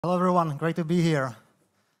Hello everyone, great to be here.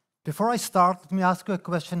 Before I start, let me ask you a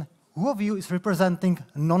question. Who of you is representing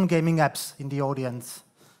non-gaming apps in the audience?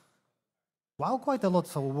 Wow, quite a lot,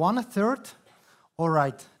 so 1/3? All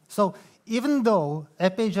right, so even though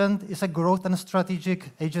AppAgent is a growth and strategic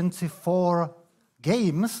agency for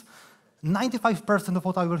games, 95% of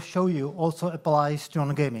what I will show you also applies to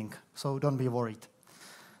non-gaming, so don't be worried.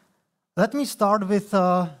 Let me start with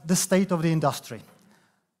the state of the industry.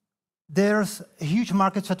 There's a huge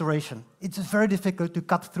market saturation. It's very difficult to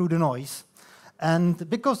cut through the noise. And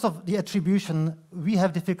because of the attribution, we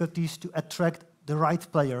have difficulties to attract the right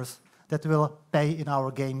players that will pay in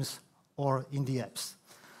our games or in the apps.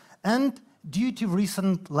 And due to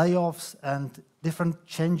recent layoffs and different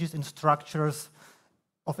changes in structures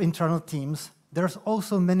of internal teams, there's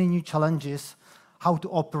also many new challenges how to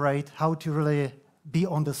operate, how to really be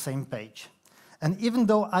on the same page. And even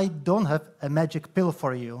though I don't have a magic pill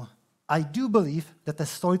for you, I do believe that a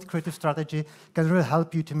solid creative strategy can really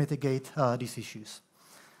help you to mitigate these issues.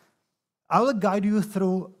 I will guide you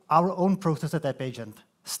through our own process at AppAgent,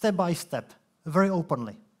 step by step, very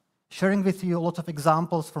openly, sharing with you lots of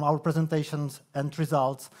examples from our presentations and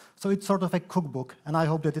results. So it's sort of a cookbook, and I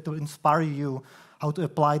hope that it will inspire you how to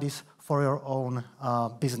apply this for your own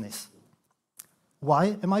business.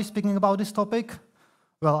 Why am I speaking about this topic?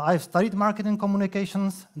 Well, I've studied marketing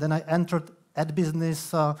communications, then I entered ad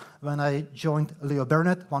business when I joined Leo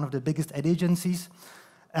Burnett, one of the biggest ad agencies,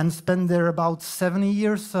 and spent there about 7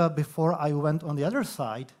 years before I went on the other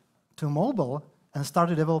side to mobile and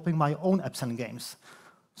started developing my own apps and games.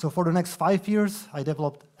 So for the next 5 years, I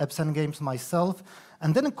developed apps and games myself,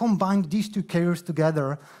 and then combined these two careers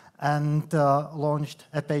together and launched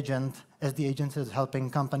AppAgent as the agency that's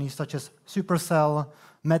helping companies such as Supercell,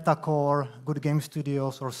 Metacore, Good Game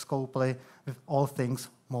Studios, or Scopely with all things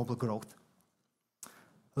mobile growth.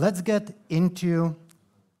 Let's get into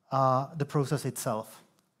the process itself.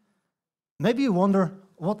 Maybe you wonder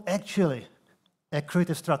what actually a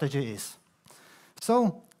creative strategy is.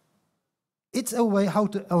 So it's a way how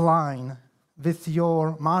to align with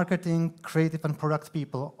your marketing, creative, and product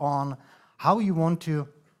people on how you want to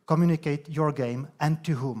communicate your game and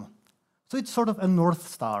to whom. So it's sort of a North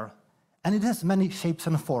Star, and it has many shapes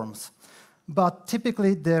and forms. But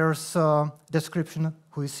typically there's a description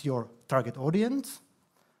who is your target audience,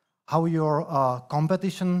 how your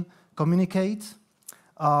competition communicates,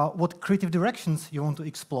 what creative directions you want to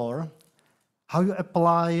explore, how you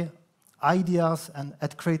apply ideas and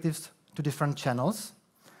add creatives to different channels,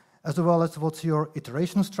 as well as what's your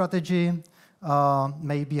iteration strategy,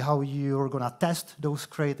 maybe how you're going to test those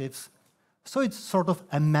creatives. So it's sort of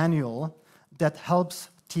a manual that helps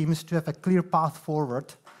teams to have a clear path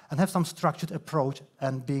forward and have some structured approach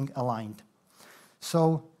and being aligned.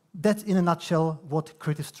 So that's, in a nutshell, what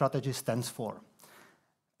creative strategy stands for.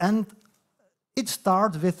 And it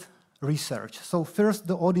starts with research. So first,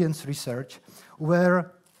 the audience research,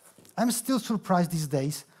 where I'm still surprised these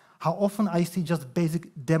days how often I see just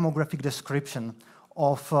basic demographic description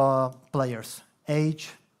of players,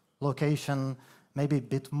 age, location, maybe a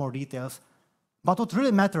bit more details. But what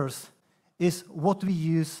really matters is what we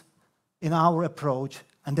use in our approach,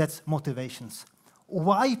 and that's motivations.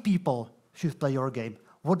 Why people should play your game,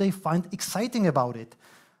 what they find exciting about it,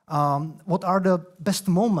 what are the best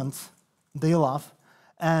moments they love,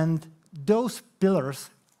 and those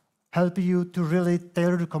pillars help you to really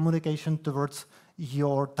tailor the communication towards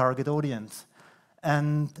your target audience.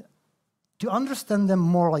 And to understand them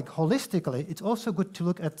more like holistically, it's also good to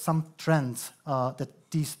look at some trends that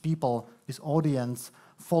these people, this audience,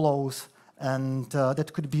 follows, and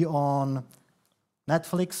that could be on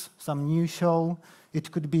Netflix, some new show,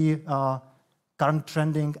 it could be current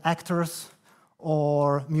trending actors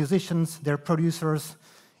or musicians, their producers,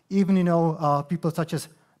 even people such as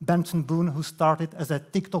Benson Boone, who started as a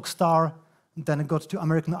TikTok star, then got to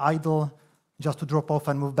American Idol just to drop off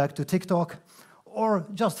and move back to TikTok, or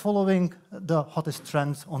just following the hottest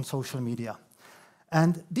trends on social media.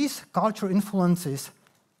 And these cultural influences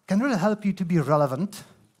can really help you to be relevant,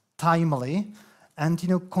 timely, and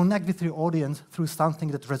connect with your audience through something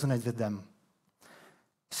that resonates with them.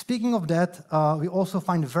 Speaking of that, we also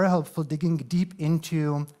find it very helpful digging deep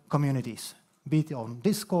into communities, be it on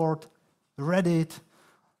Discord, Reddit,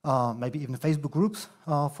 maybe even Facebook groups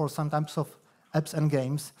for some types of apps and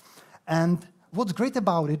games. And what's great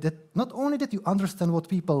about it, that not only that you understand what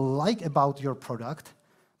people like about your product,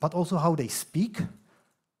 but also how they speak,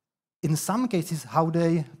 in some cases, how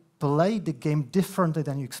they play the game differently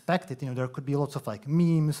than you expected. There could be lots of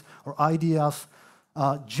memes or ideas,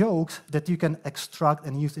 jokes that you can extract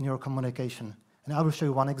and use in your communication. And I will show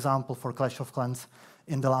you one example for Clash of Clans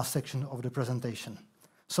in the last section of the presentation.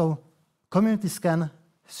 So communities can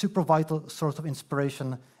super vital source of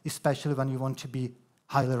inspiration, especially when you want to be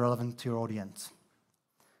highly relevant to your audience.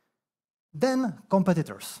 Then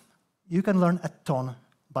competitors. You can learn a ton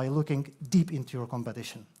by looking deep into your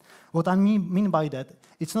competition. What I mean by that,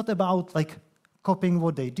 it's not about like copying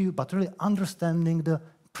what they do, but really understanding the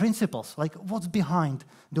principles, like what's behind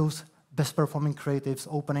those best performing creatives,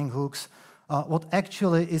 opening hooks, what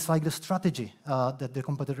actually is like the strategy that the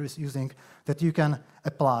competitor is using that you can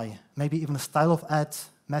apply, maybe even a style of ads,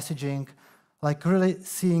 messaging, like really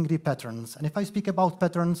seeing the patterns. And if I speak about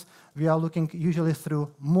patterns, we are looking usually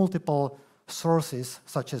through multiple sources,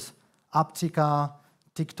 such as Aptica,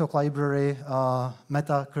 TikTok library,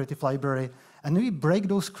 Meta Creative Library, and we break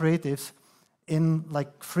those creatives in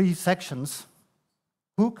like 3 sections: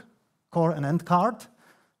 hook, core, and end card,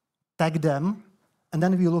 tag them, and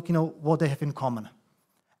then we look, what they have in common.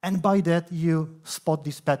 And by that, you spot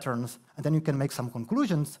these patterns, and then you can make some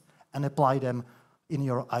conclusions and apply them in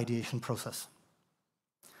your ideation process.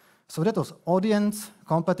 So that was audience,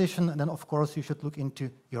 competition, and then, of course, you should look into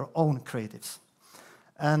your own creatives.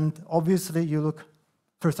 And obviously, you look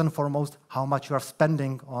first and foremost how much you are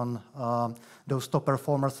spending on those top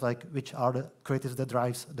performers, like which are the creatives that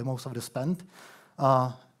drives the most of the spend.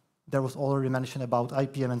 There was already mention about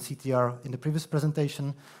IPM and CTR in the previous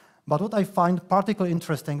presentation. But what I find particularly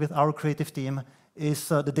interesting with our creative team is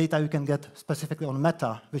the data you can get specifically on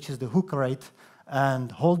Meta, which is the hook rate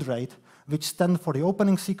and hold rate, which stand for the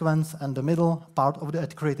opening sequence and the middle part of the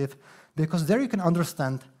ad creative, because there you can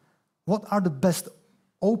understand what are the best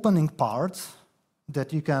opening parts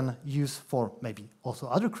that you can use for maybe also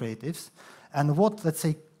other creatives, and what, let's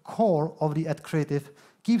say, core of the ad creative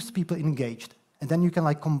keeps people engaged. And then you can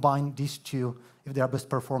like combine these two, if they are best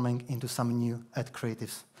performing, into some new ad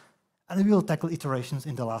creatives. And we will tackle iterations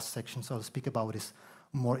in the last section, so I'll speak about this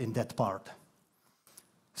more in that part.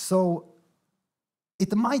 So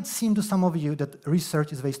it might seem to some of you that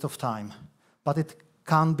research is a waste of time, but it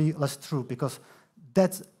can't be less true, because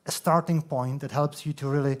that's a starting point that helps you to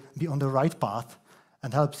really be on the right path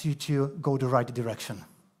and helps you to go the right direction.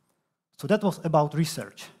 So that was about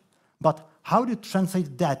research. But how do you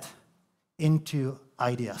translate that into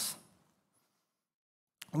ideas?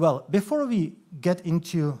 Well, before we get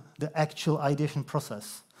into the actual ideation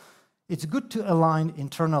process, it's good to align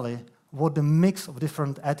internally what the mix of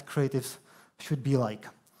different ad creatives should be like.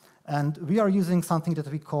 And we are using something that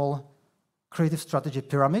we call creative strategy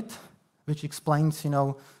pyramid, which explains,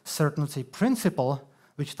 certain, say, principle,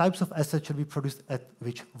 which types of assets should be produced at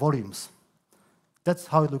which volumes. That's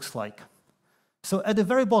how it looks like. So at the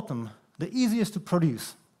very bottom, the easiest to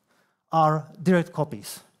produce are direct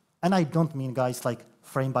copies. And I don't mean, guys, like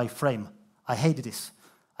frame by frame. I hate this.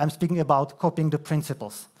 I'm speaking about copying the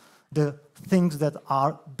principles, the things that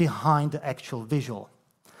are behind the actual visual.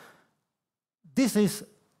 This is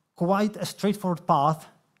quite a straightforward path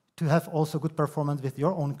to have also good performance with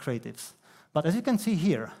your own creatives. But as you can see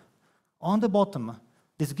here, on the bottom,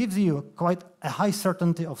 this gives you quite a high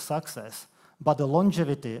certainty of success, but the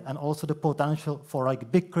longevity and also the potential for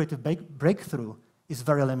like big creative breakthrough is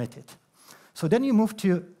very limited. So then you move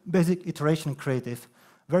to basic iteration creative,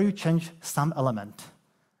 where you change some element,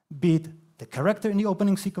 be it the character in the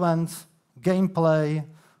opening sequence, gameplay,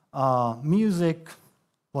 music,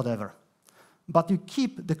 whatever. But you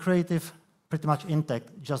keep the creative pretty much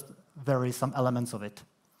intact, just vary some elements of it.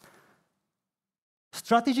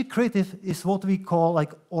 Strategic creative is what we call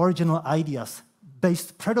like original ideas,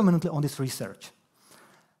 based predominantly on this research.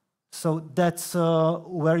 So that's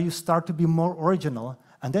where you start to be more original,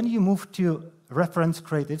 and then you move to reference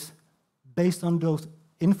creatives based on those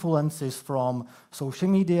influences from social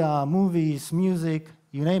media, movies, music,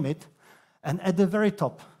 you name it. And at the very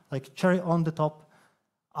top, like cherry on the top,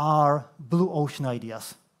 are blue ocean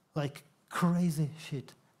ideas, like crazy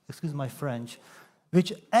shit, excuse my French,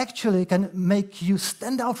 which actually can make you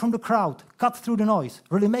stand out from the crowd, cut through the noise,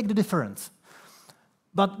 really make the difference.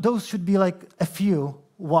 But those should be like a few,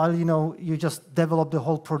 while you just develop the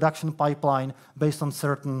whole production pipeline based on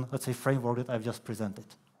certain, let's say, framework that I've just presented.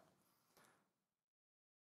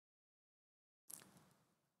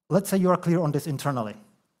 Let's say you are clear on this internally,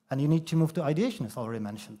 and you need to move to ideation, as already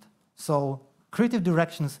mentioned. So creative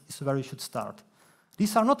directions is where you should start.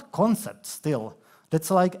 These are not concepts still.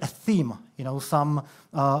 That's like a theme, some,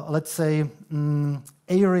 let's say,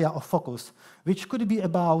 area of focus, which could be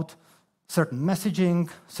about certain messaging,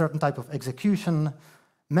 certain type of execution,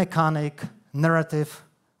 mechanic, narrative,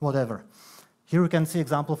 whatever. Here you can see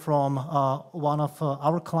example from one of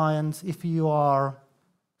our clients. If you are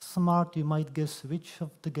smart, you might guess which of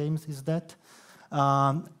the games is that.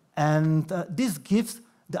 And this gives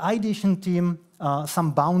the ideation team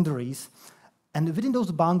some boundaries, and within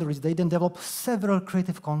those boundaries, they then develop several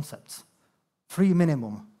creative concepts. 3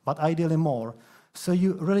 minimum, but ideally more. So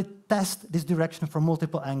you really test this direction from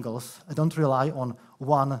multiple angles. I don't rely on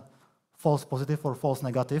one false positive or false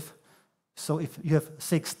negative. So if you have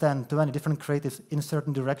 6, 10, 20 different creatives in a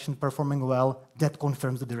certain direction performing well, that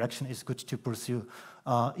confirms the direction is good to pursue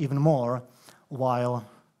even more, while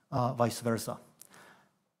vice versa.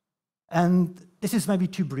 And this is maybe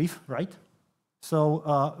too brief, right?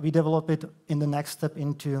 So we develop it in the next step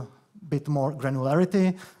into a bit more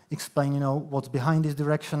granularity, explain what's behind this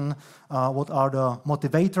direction, what are the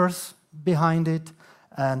motivators behind it,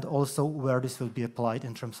 and also where this will be applied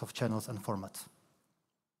in terms of channels and formats.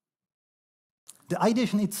 The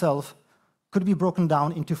ideation itself could be broken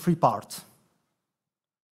down into 3 parts.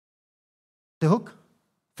 The hook,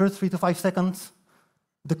 first 3 to 5 seconds,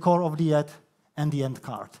 the core of the ad, and the end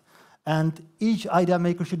card. And each idea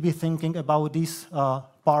maker should be thinking about these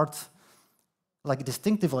parts like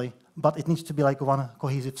distinctively, but it needs to be like one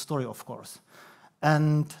cohesive story, of course.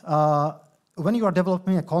 And when you are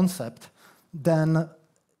developing a concept, then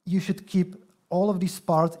you should keep all of these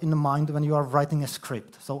parts in mind when you are writing a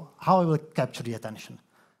script. So how I will capture the attention?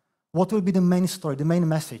 What will be the main story, the main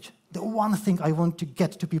message, the one thing I want to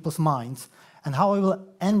get to people's minds, and how I will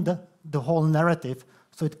end the whole narrative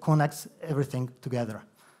so it connects everything together.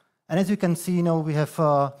 And as you can see, we have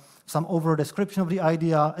some overall description of the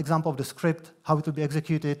idea, example of the script, how it will be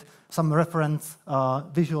executed, some reference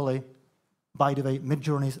visually. By the way,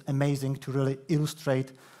 Midjourney is amazing to really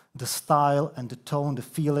illustrate the style and the tone, the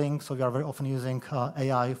feeling. So we are very often using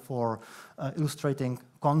AI for illustrating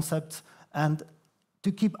concepts. And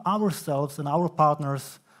to keep ourselves and our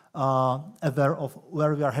partners aware of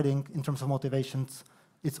where we are heading in terms of motivations,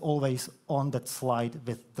 it's always on that slide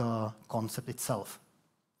with the concept itself.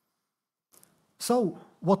 So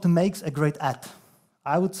what makes a great ad?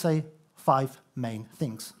 I would say 5 main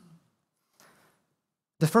things.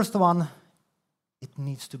 The first one, it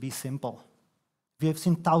needs to be simple. We have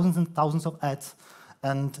seen thousands and thousands of ads,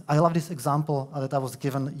 and I love this example that I was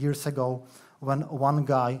given years ago when one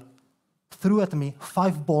guy threw at me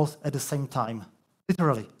 5 balls at the same time.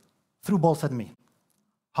 Literally, threw balls at me.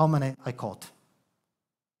 How many I caught?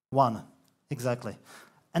 1, exactly.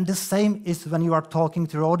 And the same is when you are talking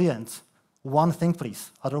to your audience. 1 thing,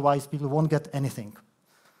 please, otherwise people won't get anything.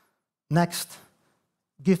 Next,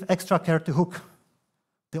 give extra care to hook,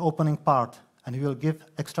 the opening part. And we will give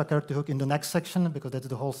extra care to hook in the next section, because that's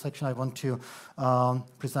the whole section I want to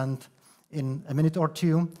present in a minute or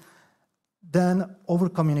 2. Then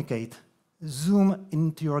over-communicate. Zoom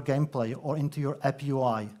into your gameplay or into your app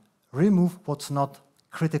UI. Remove what's not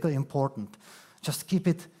critically important. Just keep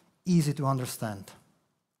it easy to understand.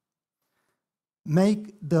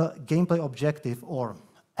 Make the gameplay objective or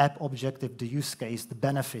app objective, the use case, the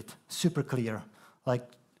benefit, super clear. Like,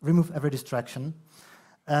 remove every distraction.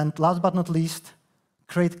 And last but not least,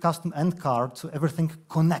 create custom end cards so everything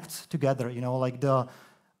connects together. Like the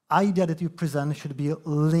idea that you present should be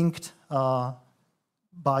linked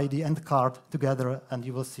by the end card together, and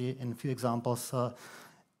you will see in a few examples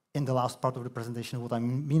in the last part of the presentation what I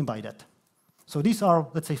mean by that. So these are,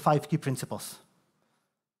 let's say, 5 key principles.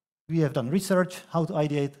 We have done research, how to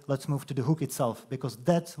ideate. Let's move to the hook itself, because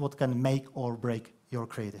that's what can make or break your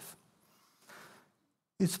creative.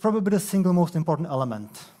 It's probably the single most important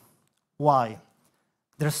element. Why?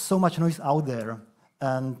 There's so much noise out there,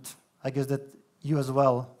 and I guess that you as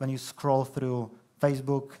well, when you scroll through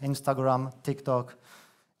Facebook, Instagram, TikTok,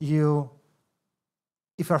 if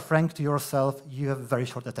you're frank to yourself, you have a very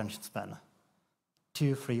short attention span,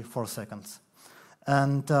 2, 3, 4 seconds.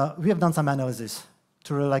 And we have done some analysis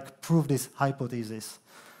to really prove this hypothesis,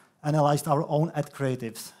 analyzed our own ad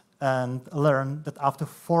creatives, and learned that after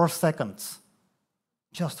 4 seconds,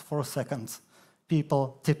 just 4 seconds,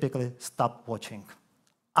 people typically stop watching,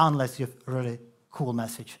 unless you have a really cool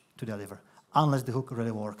message to deliver, unless the hook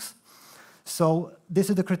really works. So this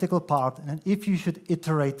is the critical part, and if you should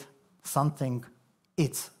iterate something,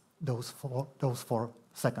 it's those 4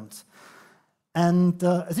 seconds. And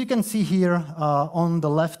as you can see here, on the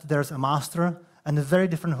left, there's a master, and very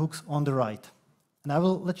different hooks on the right. And I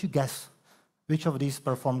will let you guess which of these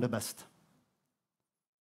perform the best.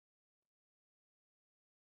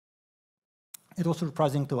 It was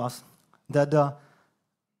surprising to us that the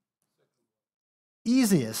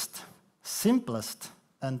easiest, simplest,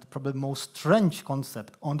 and probably most strange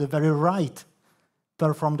concept on the very right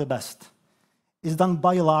performed the best. It's done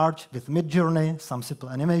by and large with Midjourney, some simple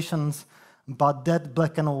animations, but that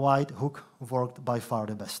black and white hook worked by far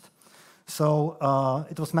the best. So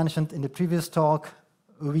it was mentioned in the previous talk,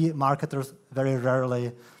 we marketers very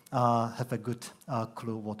rarely have a good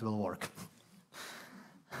clue what will work.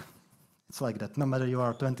 It's like that. No matter you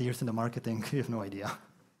are 20 years in the marketing, you have no idea.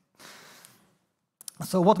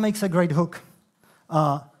 So what makes a great hook?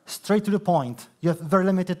 Straight to the point. You have very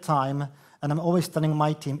limited time, and I'm always telling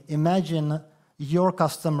my team, imagine your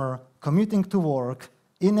customer commuting to work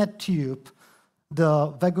in a tube,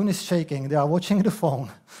 the wagon is shaking, they are watching the phone,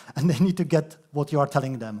 and they need to get what you are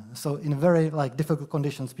telling them. So in very difficult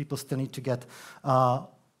conditions, people still need to get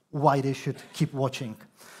why they should keep watching.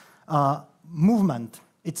 Movement.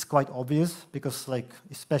 It's quite obvious because,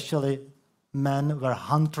 especially men were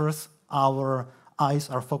hunters, our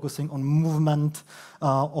eyes are focusing on movement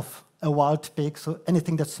of a wild pig. So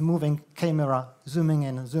anything that's moving, camera, zooming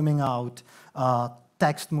in, zooming out,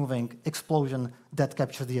 text moving, explosion, that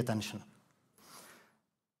captures the attention.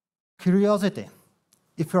 Curiosity.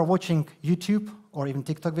 If you're watching YouTube or even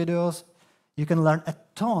TikTok videos, you can learn a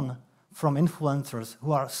ton from influencers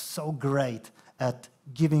who are so great at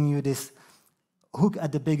giving you this hook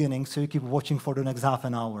at the beginning, so you keep watching for the next half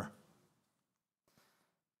an hour.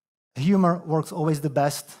 Humor works always the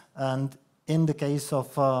best, and in the case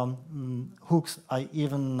of hooks, I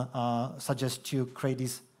even suggest you create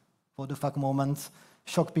these what the fuck moments,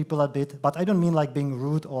 shock people a bit, but I don't mean being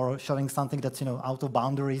rude or showing something that's out of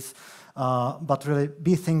boundaries, but really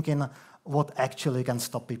be thinking what actually can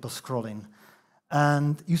stop people scrolling.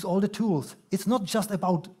 And use all the tools. It's not just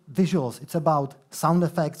about visuals, it's about sound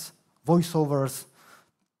effects, voiceovers,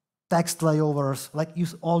 text layovers,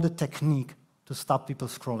 use all the technique to stop people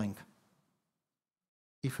scrolling.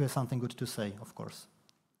 If you have something good to say, of course.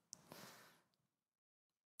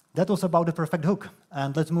 That was about the perfect hook.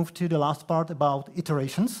 And let's move to the last part about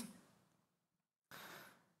iterations.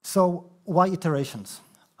 So why iterations?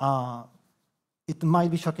 It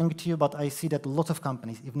might be shocking to you, but I see that lots of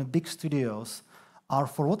companies, even big studios, are,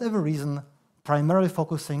 for whatever reason, primarily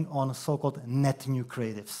focusing on so-called net new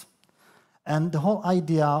creatives. And the whole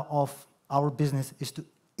idea of our business is to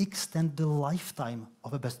extend the lifetime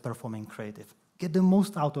of a best-performing creative. Get the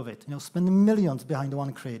most out of it. Spend millions behind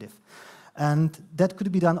one creative. And that could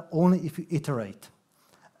be done only if you iterate.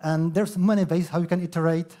 And there's many ways how you can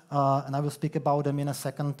iterate, and I will speak about them in a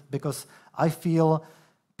second, because I feel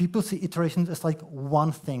people see iterations as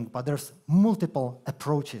one thing, but there's multiple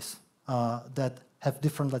approaches that have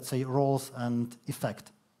different, let's say, roles and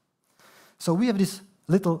effect. So we have this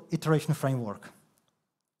little iteration framework.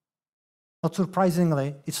 Not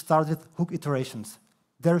surprisingly, it starts with hook iterations.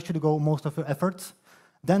 There should go most of your efforts.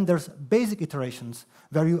 Then there's basic iterations,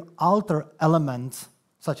 where you alter elements,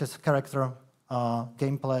 such as character,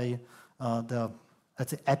 gameplay, the,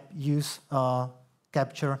 let's say, app use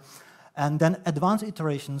capture. And then advanced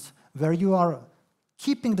iterations, where you are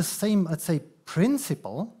keeping the same, let's say,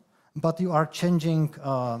 principle, but you are changing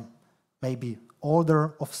maybe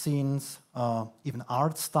order of scenes, even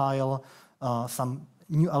art style, some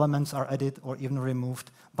new elements are added or even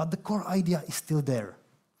removed, but the core idea is still there.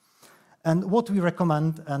 And what we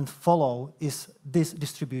recommend and follow is this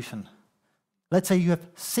distribution. Let's say you have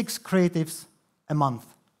 6 creatives a month.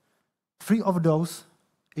 3 of those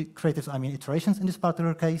creatives, I mean iterations in this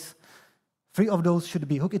particular case, 3 of those should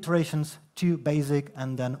be hook iterations, 2 basic,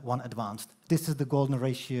 and then 1 advanced. This is the golden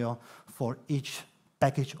ratio for each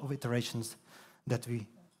package of iterations that we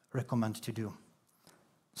recommend to do.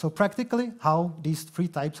 So practically, how these 3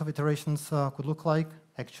 types of iterations could look like,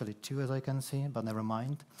 actually 2 as I can see, but never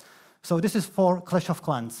mind. So this is for Clash of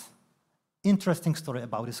Clans. Interesting story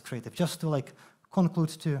about this creative, just to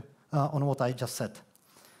conclude on what I just said.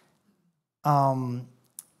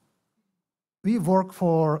 We work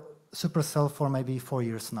for Supercell for maybe 4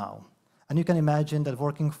 years now. And you can imagine that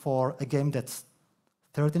working for a game that's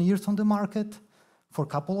 13 years on the market for a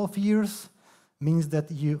couple of years means that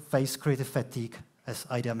you face creative fatigue as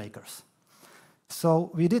idea makers. So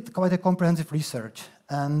we did quite a comprehensive research,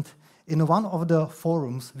 and in one of the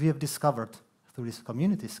forums we have discovered through this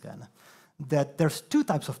community scan that there's 2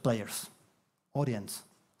 types of players, audience.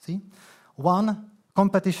 See? 1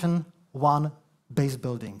 competition, 1 base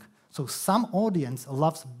building. So some audience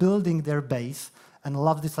loves building their base and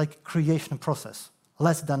loves this creation process,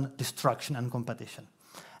 less than destruction and competition.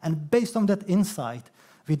 And based on that insight,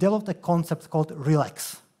 we developed a concept called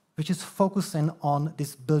Relax, which is focusing on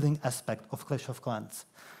this building aspect of Clash of Clans.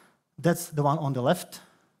 That's the one on the left,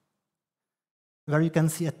 where you can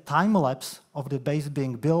see a time lapse of the base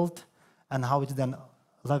being built and how it's then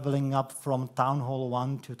leveling up from Town Hall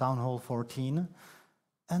 1 to Town Hall 14.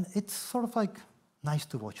 And it's sort of nice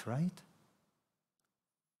to watch, right?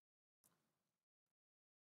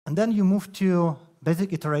 And then you move to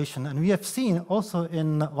basic iteration. And we have seen also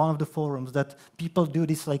in one of the forums that people do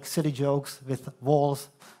these like silly jokes with walls,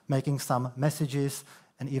 making some messages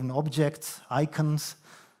and even objects, icons.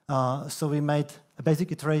 So we made a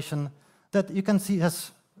basic iteration that you can see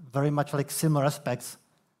has very much like similar aspects,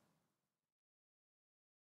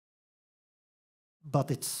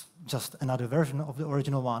 but it's just another version of the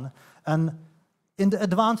original one. And in the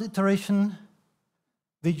advanced iteration,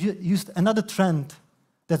 we used another trend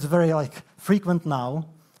that's very like frequent now,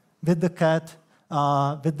 with the cat,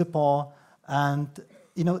 with the paw, and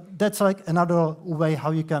that's like another way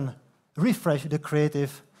how you can refresh the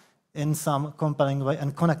creative in some compelling way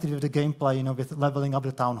and connect it with the gameplay, with leveling up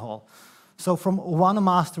the town hall. So from one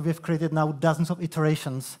master, we've created now dozens of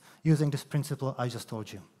iterations using this principle I just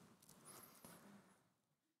told you.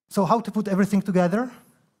 So how to put everything together?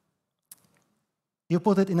 You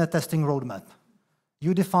put it in a testing roadmap.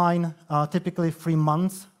 You define typically 3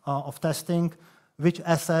 months of testing, which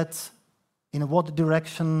assets, in what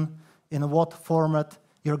direction, in what format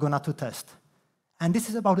you're going to test. And this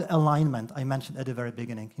is about the alignment I mentioned at the very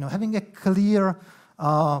beginning. Having a clear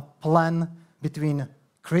plan between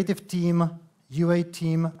creative team, UA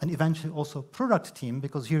team, and eventually also product team,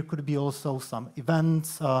 because here could be also some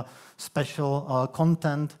events, special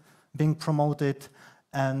content being promoted,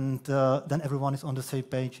 and then everyone is on the same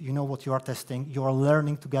page. You know what you are testing, you are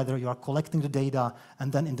learning together, you are collecting the data,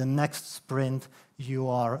 and then in the next sprint, you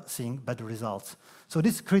are seeing better results. So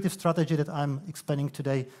this creative strategy that I'm explaining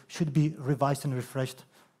today should be revised and refreshed,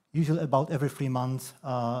 usually about every 3 months.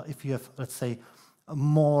 If you have, let's say, a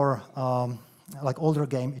more like older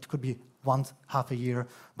game, it could be once half a year,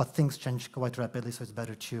 but things change quite rapidly, so it's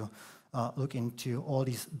better to look into all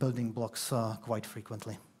these building blocks quite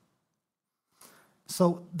frequently.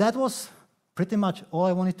 So that was pretty much all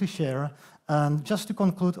I wanted to share. And just to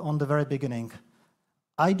conclude on the very beginning,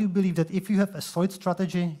 I do believe that if you have a solid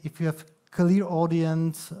strategy, if you have clear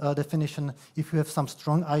audience definition, if you have some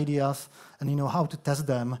strong ideas and you know how to test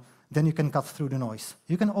them, then you can cut through the noise.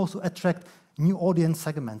 You can also attract new audience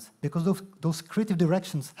segments, because those creative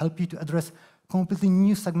directions help you to address completely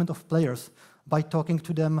new segment of players by talking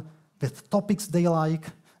to them with topics they like,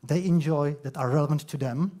 they enjoy, that are relevant to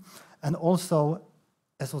them. And also,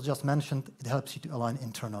 as was just mentioned, it helps you to align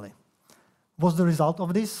internally. What's the result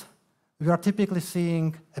of this? We are typically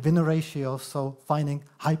seeing a winner ratio, so finding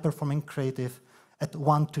high-performing creative at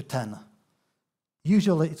 1 to 10.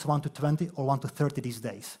 Usually it's 1 to 20 or 1 to 30 these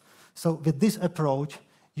days. So with this approach,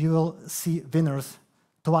 you will see winners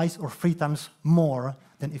 2 or 3 times more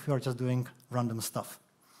than if you are just doing random stuff.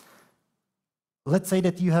 Let's say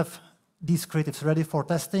that you have these creatives ready for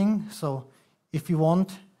testing. So if you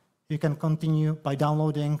want, you can continue by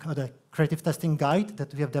downloading the creative testing guide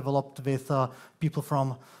that we have developed with people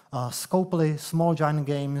from Scopely, Small Giant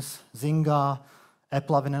Games, Zynga,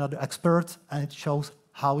 AppLovin, and other experts, and it shows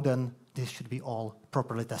how then this should be all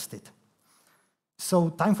properly tested. So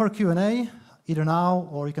time for Q&A, either now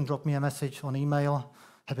or you can drop me a message on email.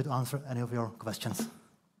 Happy to answer any of your questions.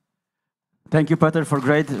 Thank you, Peter, for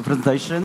great presentation.